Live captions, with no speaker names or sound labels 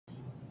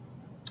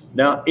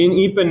Now in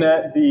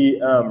EPANET,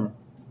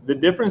 the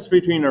difference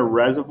between a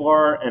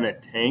reservoir and a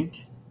tank,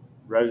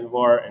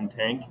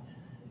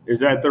 is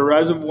that the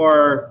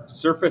reservoir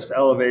surface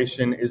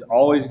elevation is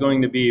always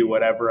going to be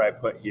whatever I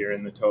put here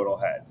in the total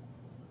head,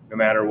 no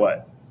matter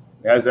what.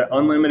 It has an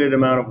unlimited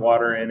amount of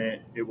water in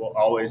it. It will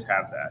always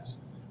have that.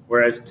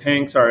 Whereas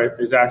tanks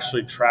is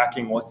actually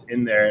tracking what's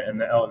in there, and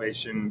the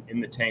elevation in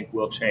the tank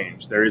will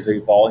change. There is a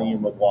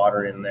volume of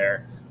water in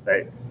there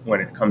that when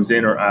it comes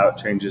in or out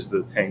changes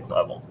the tank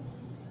level.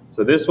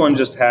 So this one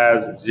just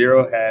has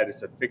 0 head.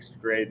 It's a fixed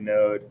grade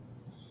node.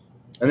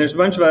 And there's a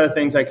bunch of other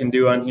things I can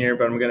do on here,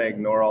 but I'm going to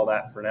ignore all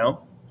that for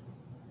now.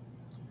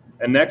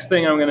 And next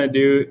thing I'm going to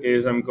do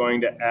is I'm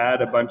going to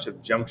add a bunch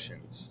of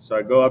junctions. So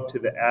I go up to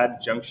the add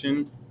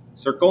junction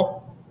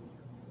circle.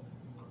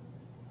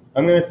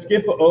 I'm going to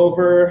skip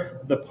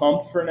over the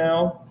pump for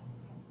now.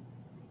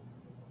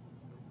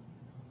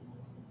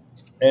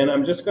 And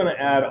I'm just going to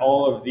add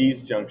all of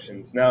these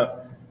junctions.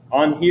 Now,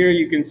 on here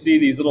you can see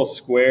these little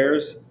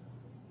squares.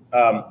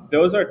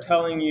 Those are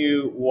telling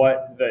you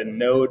what the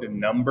node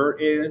number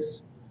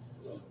is.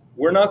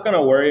 We're not going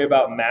to worry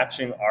about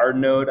matching our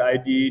node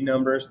ID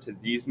numbers to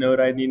these node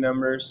ID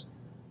numbers.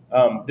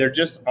 They're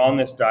just on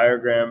this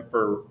diagram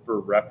for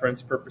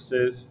reference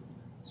purposes.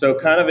 So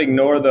kind of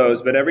ignore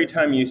those, but every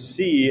time you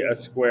see a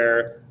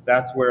square,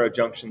 that's where a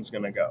junction's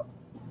going to go.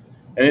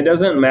 And it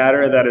doesn't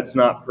matter that it's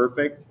not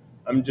perfect.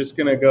 I'm just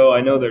going to go, I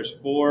know there's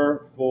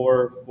 4,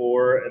 4,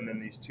 4, and then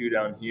these 2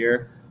 down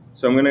here.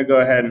 So I'm going to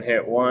go ahead and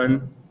hit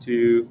 1,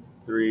 2,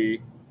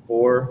 3,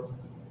 4,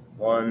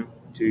 1,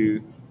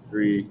 2,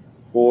 3,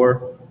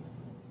 4,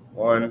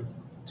 1,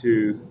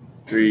 2,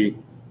 3,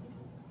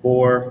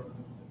 4,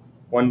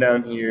 1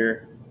 down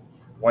here,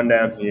 1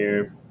 down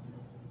here.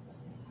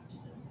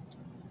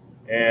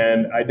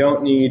 And I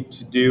don't need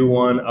to do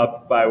one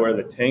up by where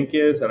the tank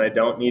is, and I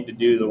don't need to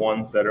do the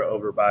ones that are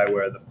over by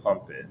where the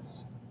pump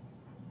is.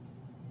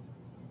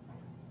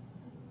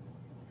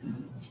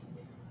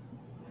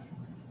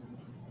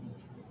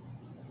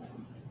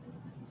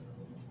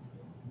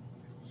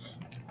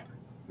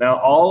 Now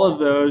all of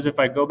those, if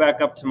I go back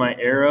up to my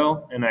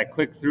arrow and I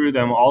click through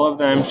them, all of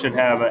them should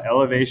have an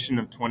elevation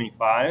of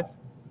 25.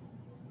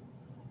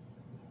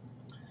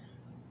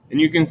 And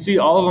you can see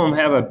all of them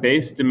have a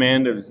base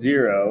demand of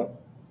 0.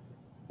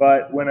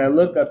 But when I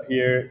look up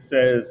here, it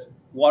says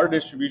water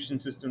distribution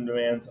system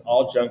demands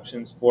all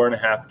junctions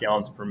 4.5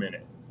 gallons per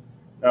minute.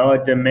 Now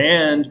a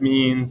demand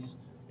means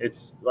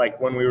it's like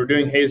when we were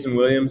doing Hayes and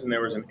Williams and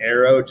there was an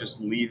arrow just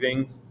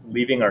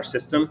leaving our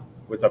system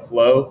with a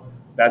flow,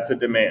 that's a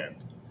demand.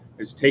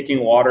 It's taking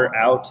water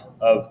out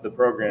of the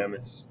program,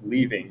 it's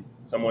leaving.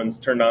 Someone's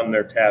turned on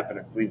their tap and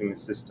it's leaving the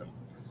system.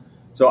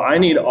 So I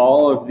need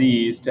all of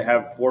these to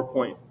have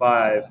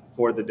 4.5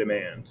 for the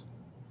demand.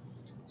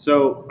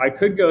 So I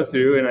could go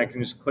through and I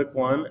can just click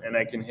one and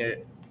I can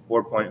hit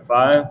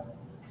 4.5.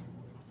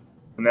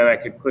 And then I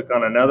could click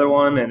on another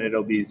one and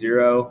it'll be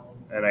 0.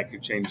 And I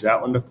could change that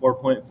one to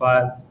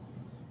 4.5.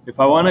 If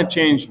I want to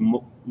change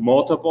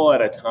multiple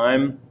at a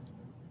time,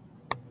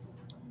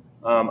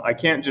 I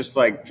can't just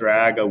like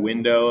drag a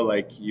window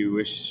like you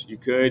wish you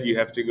could. You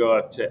have to go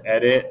up to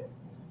edit.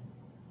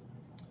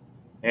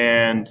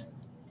 And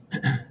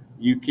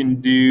you can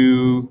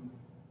do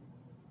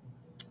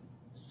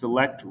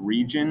select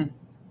region.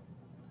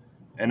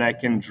 And I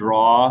can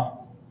draw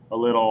a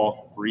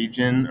little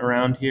region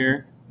around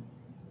here.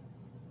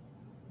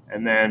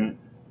 And then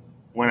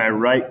when I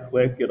right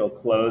click, it'll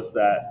close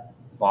that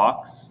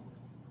box.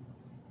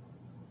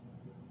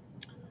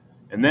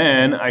 And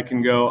then I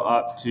can go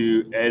up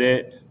to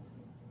edit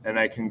and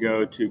I can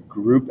go to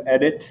group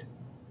edit.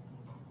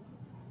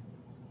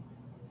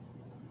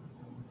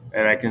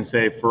 And I can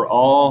say for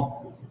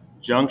all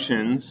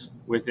junctions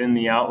within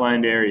the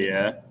outlined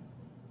area,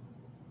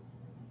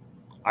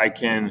 I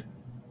can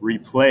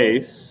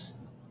replace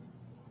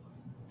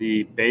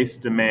the base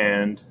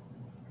demand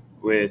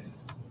with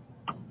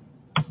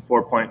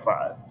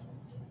 4.5.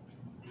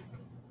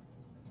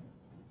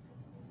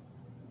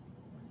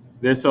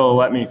 This will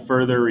let me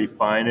further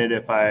refine it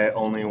if I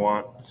only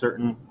want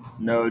certain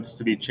nodes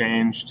to be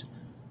changed.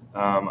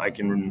 I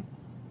can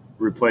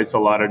replace a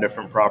lot of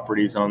different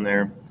properties on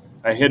there.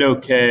 I hit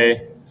OK.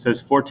 It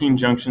says 14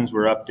 junctions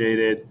were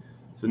updated.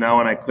 So now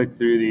when I click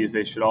through these,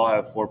 they should all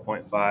have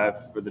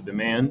 4.5 for the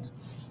demand.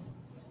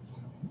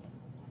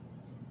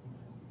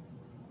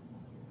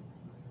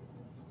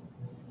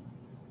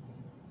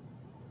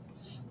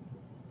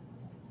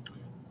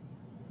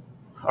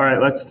 All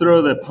right, let's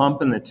throw the pump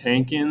and the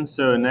tank in.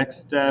 So next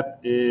step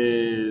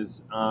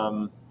is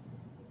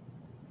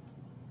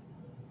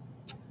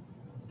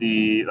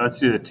let's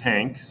do the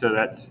tank. So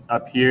that's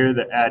up here,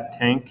 the add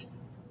tank.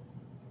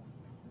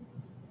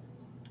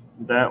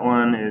 That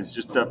one is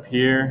just up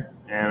here,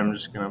 and I'm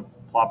just going to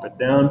plop it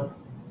down.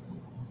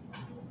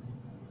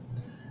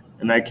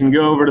 And I can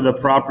go over to the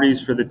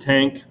properties for the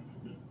tank.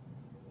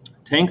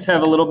 Tanks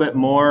have a little bit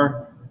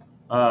more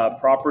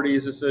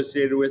properties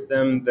associated with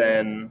them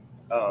than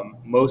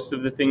most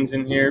of the things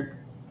in here.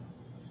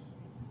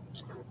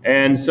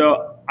 And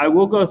so I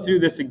will go through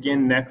this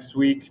again next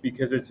week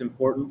because it's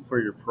important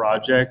for your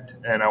project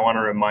and I want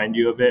to remind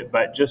you of it.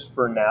 But just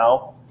for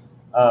now,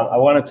 I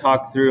want to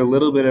talk through a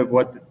little bit of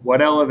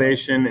what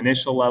elevation,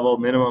 initial level,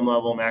 minimum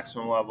level,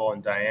 maximum level,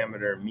 and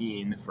diameter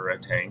mean for a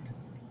tank.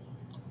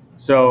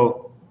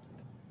 So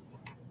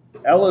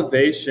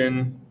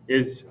elevation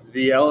is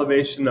the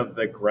elevation of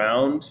the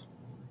ground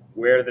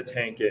where the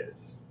tank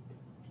is.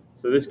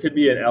 So this could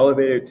be an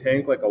elevated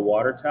tank like a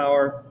water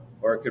tower,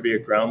 or it could be a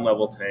ground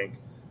level tank.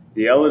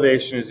 The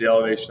elevation is the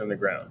elevation of the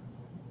ground.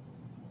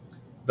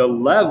 The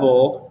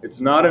level, it's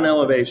not an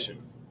elevation.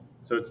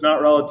 So it's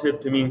not relative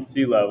to mean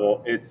sea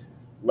level, it's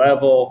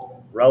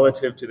level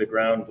relative to the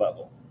ground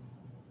level.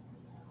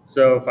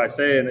 So if I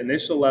say an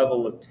initial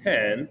level of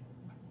 10,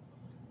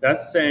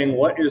 that's saying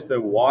what is the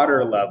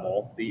water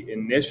level, the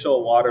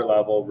initial water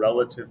level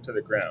relative to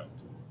the ground.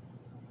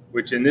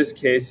 Which in this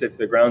case, if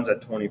the ground's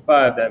at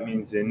 25, that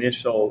means the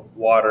initial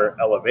water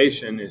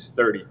elevation is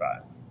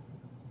 35.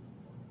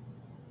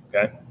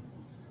 Okay?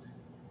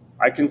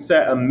 I can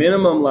set a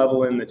minimum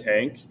level in the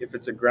tank. If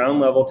it's a ground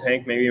level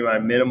tank, maybe my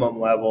minimum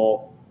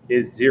level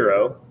is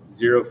 0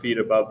 feet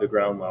above the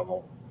ground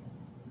level.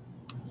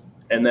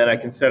 And then I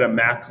can set a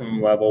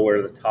maximum level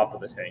where the top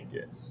of the tank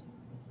is.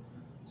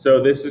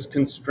 So this is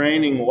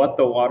constraining what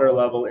the water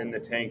level in the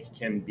tank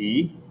can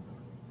be.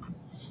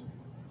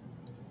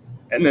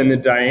 And then the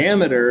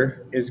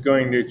diameter is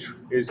going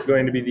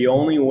to be the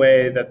only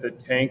way that the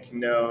tank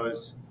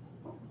knows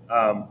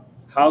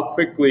how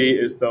quickly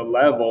is the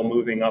level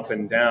moving up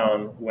and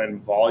down when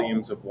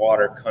volumes of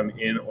water come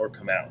in or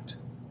come out.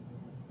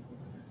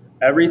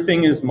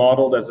 Everything is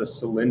modeled as a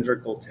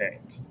cylindrical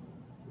tank.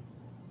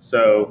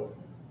 So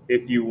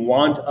if you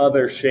want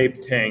other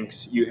shaped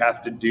tanks, you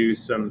have to do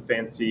some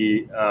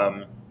fancy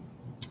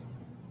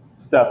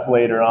stuff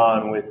later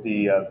on with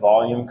the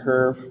volume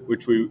curve,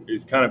 which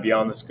is kind of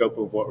beyond the scope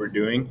of what we're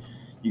doing.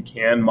 You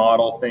can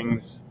model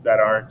things that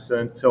aren't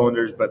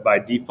cylinders, but by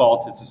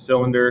default it's a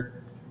cylinder.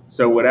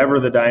 So whatever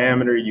the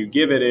diameter you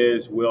give it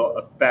is will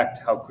affect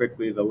how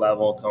quickly the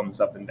level comes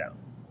up and down.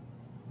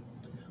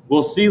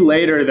 We'll see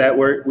later that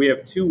we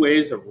have two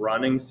ways of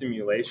running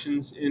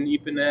simulations in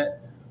EPANET.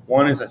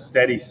 One is a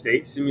steady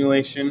state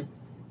simulation.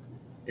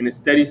 In a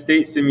steady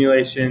state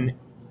simulation,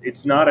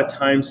 it's not a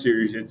time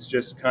series, it's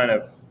just kind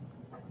of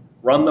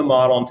run the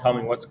model and tell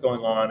me what's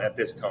going on at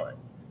this time.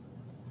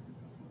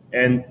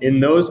 And in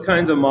those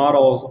kinds of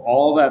models,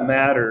 all that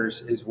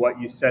matters is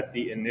what you set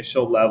the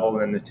initial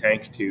level in the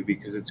tank to,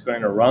 because it's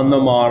going to run the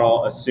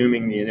model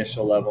assuming the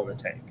initial level in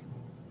the tank.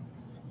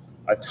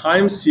 A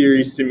time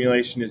series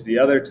simulation is the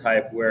other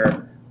type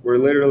where we're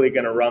literally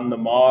going to run the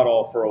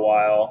model for a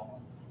while.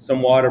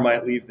 Some water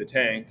might leave the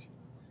tank.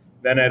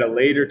 Then at a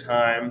later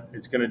time,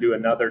 it's going to do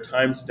another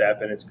time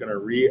step and it's going to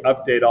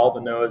re-update all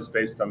the nodes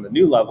based on the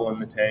new level in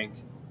the tank,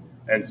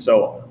 and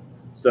so on.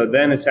 So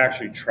then it's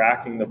actually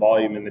tracking the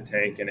volume in the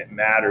tank, and it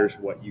matters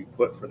what you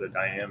put for the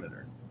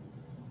diameter.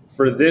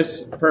 For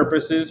this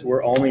purposes,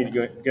 we're only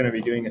going to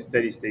be doing a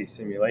steady state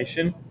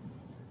simulation.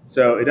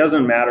 So it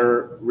doesn't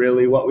matter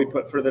really what we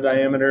put for the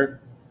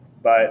diameter,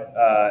 but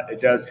it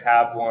does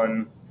have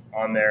one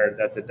on there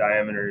that the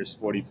diameter is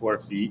 44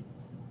 feet.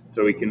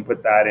 So we can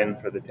put that in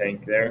for the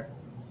tank there.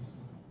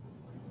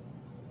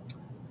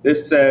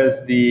 This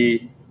says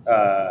the,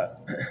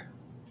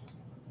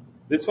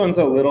 this one's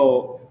a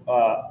little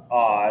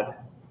odd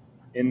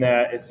in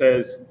that it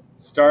says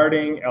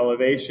starting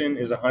elevation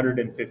is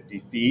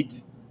 150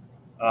 feet.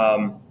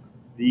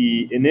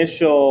 The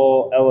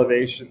initial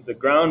elevation, the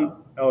ground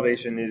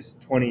elevation is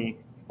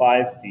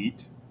 25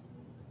 feet.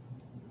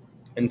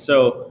 And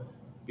so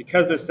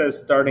because it says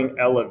starting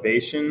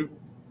elevation,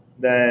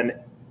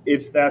 then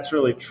if that's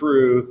really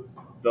true,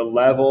 the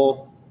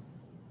level,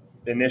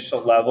 the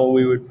initial level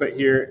we would put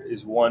here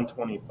is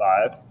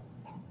 125.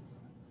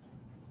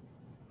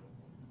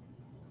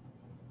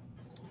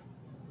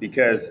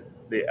 Because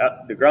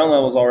the ground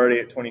level is already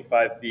at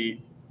 25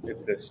 feet.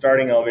 If the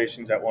starting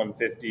elevation is at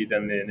 150,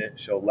 then the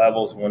initial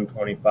level is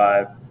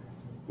 125.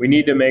 We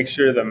need to make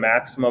sure the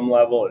maximum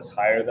level is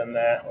higher than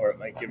that, or it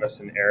might give us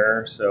an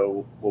error,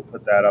 so we'll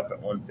put that up at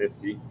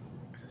 150.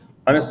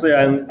 Honestly,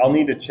 I'll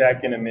need to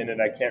check in a minute.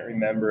 I can't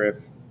remember if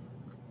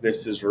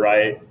this is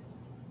right,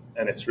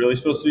 and it's really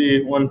supposed to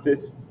be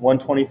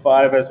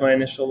 125 as my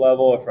initial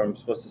level, or if I'm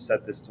supposed to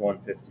set this to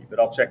 150, but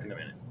I'll check in a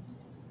minute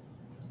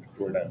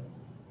after we're done.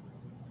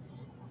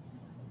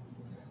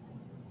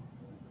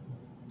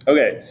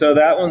 Okay, so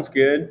that one's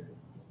good.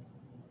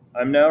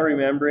 I'm now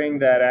remembering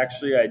that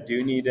actually I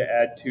do need to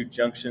add 2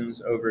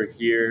 junctions over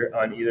here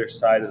on either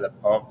side of the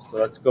pump. So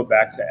let's go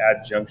back to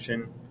add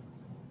junction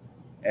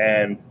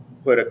and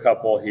put a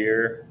couple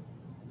here.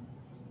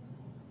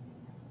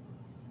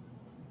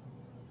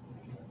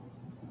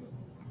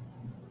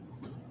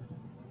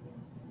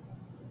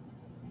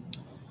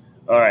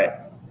 All right,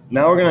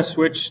 now we're going to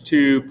switch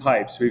to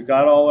pipes. We've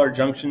got all our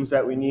junctions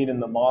that we need in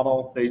the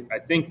model. I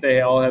think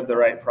they all have the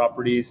right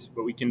properties,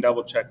 but we can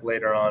double check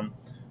later on.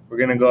 We're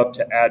going to go up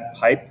to add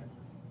pipe.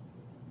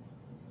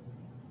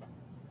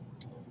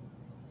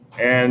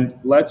 And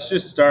let's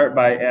just start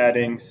by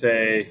adding,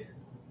 say,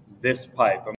 this pipe.